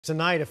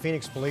Tonight, a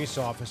Phoenix police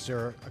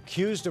officer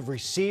accused of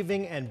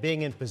receiving and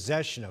being in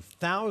possession of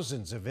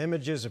thousands of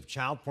images of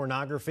child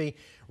pornography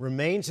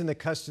remains in the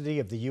custody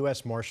of the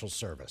U.S. Marshals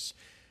Service.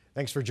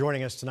 Thanks for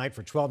joining us tonight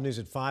for 12 News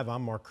at 5.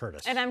 I'm Mark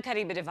Curtis. And I'm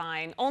Kariba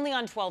Devine. Only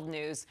on 12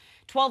 News.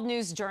 12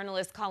 News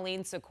journalist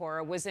Colleen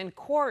Sikora was in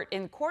court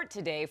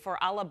today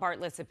for Alla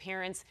Bartlett's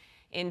appearance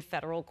in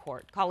federal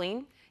court.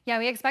 Colleen? Yeah,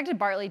 we expected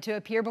Bartley to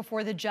appear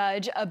before the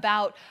judge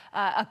about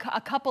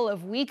a couple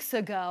of weeks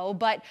ago,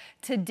 but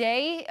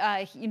today,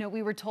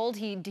 we were told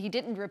he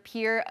didn't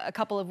appear a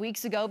couple of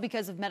weeks ago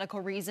because of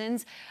medical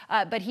reasons,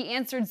 but he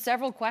answered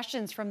several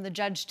questions from the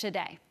judge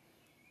today.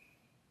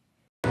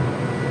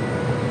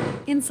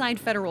 Inside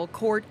federal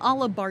court,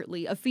 Alla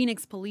Bartley, a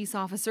Phoenix police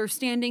officer,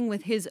 standing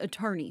with his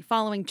attorney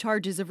following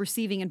charges of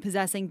receiving and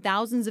possessing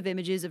thousands of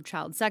images of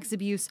child sex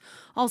abuse,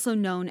 also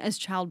known as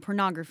child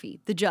pornography.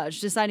 The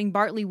judge deciding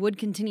Bartley would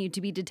continue to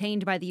be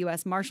detained by the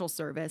U.S. Marshals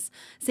Service,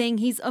 saying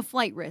he's a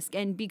flight risk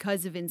and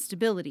because of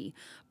instability.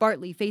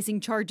 Bartley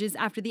facing charges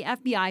after the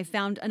FBI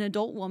found an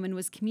adult woman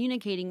was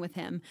communicating with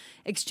him,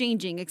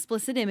 exchanging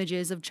explicit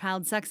images of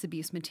child sex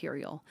abuse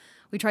material.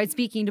 We tried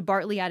speaking to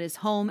Bartley at his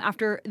home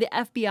after the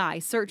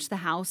FBI searched the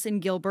house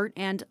in Gilbert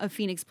and a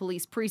Phoenix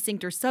police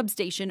precinct or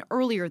substation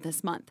earlier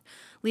this month,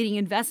 leading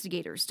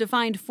investigators to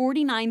find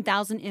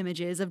 49,000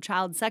 images of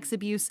child sex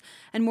abuse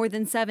and more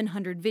than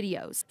 700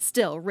 videos.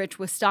 Still, Rich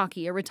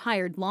Wistocki, a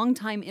retired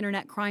longtime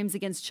internet crimes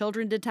against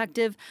children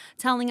detective,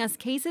 telling us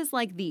cases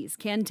like these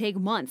can take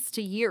months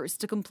to years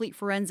to complete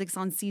forensics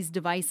on seized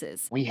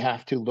devices. We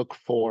have to look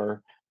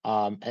for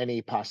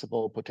any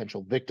possible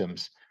potential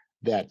victims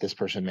that this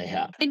person may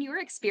have. In your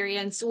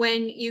experience,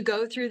 when you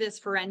go through this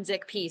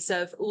forensic piece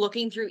of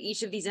looking through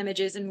each of these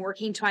images and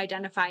working to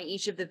identify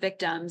each of the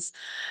victims,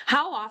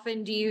 how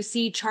often do you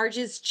see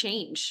charges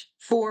change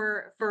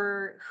for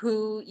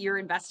who you're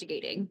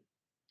investigating?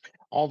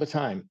 All the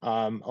time.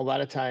 A lot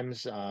of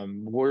times,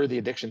 where the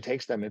addiction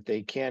takes them, if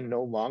they can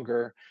no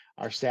longer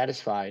are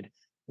satisfied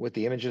with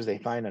the images they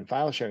find on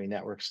file sharing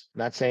networks,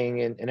 not saying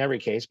in every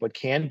case, but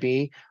can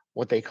be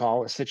what they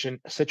call a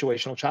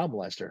situational child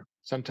molester.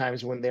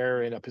 Sometimes when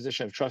they're in a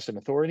position of trust and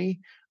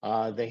authority,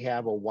 they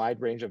have a wide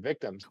range of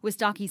victims.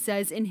 Wistocki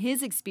says in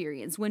his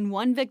experience, when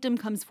one victim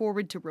comes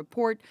forward to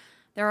report,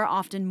 there are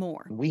often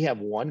more. We have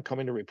one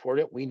coming to report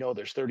it. We know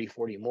there's 30,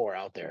 40 more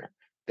out there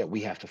that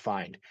we have to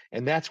find.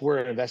 And that's where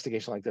an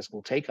investigation like this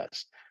will take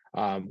us.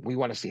 We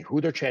want to see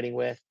who they're chatting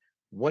with,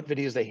 what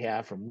videos they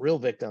have from real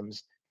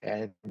victims,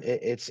 and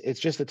it's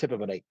just the tip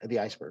of the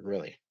iceberg,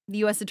 really. The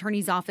U.S.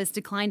 Attorney's Office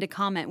declined to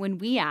comment when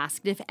we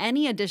asked if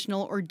any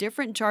additional or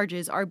different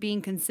charges are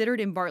being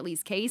considered in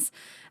Bartley's case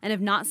and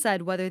have not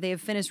said whether they have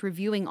finished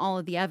reviewing all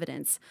of the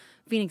evidence.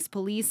 Phoenix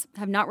police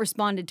have not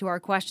responded to our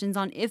questions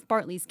on if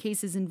Bartley's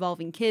cases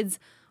involving kids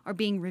are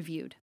being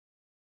reviewed.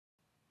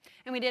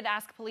 And we did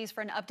ask police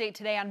for an update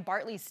today on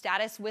Bartley's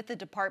status with the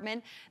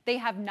department. They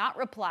have not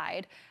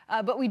replied,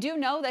 but we do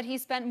know that he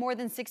spent more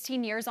than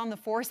 16 years on the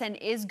force and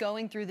is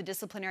going through the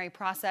disciplinary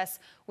process,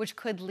 which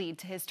could lead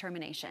to his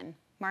termination.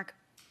 Mark?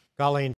 Colleen.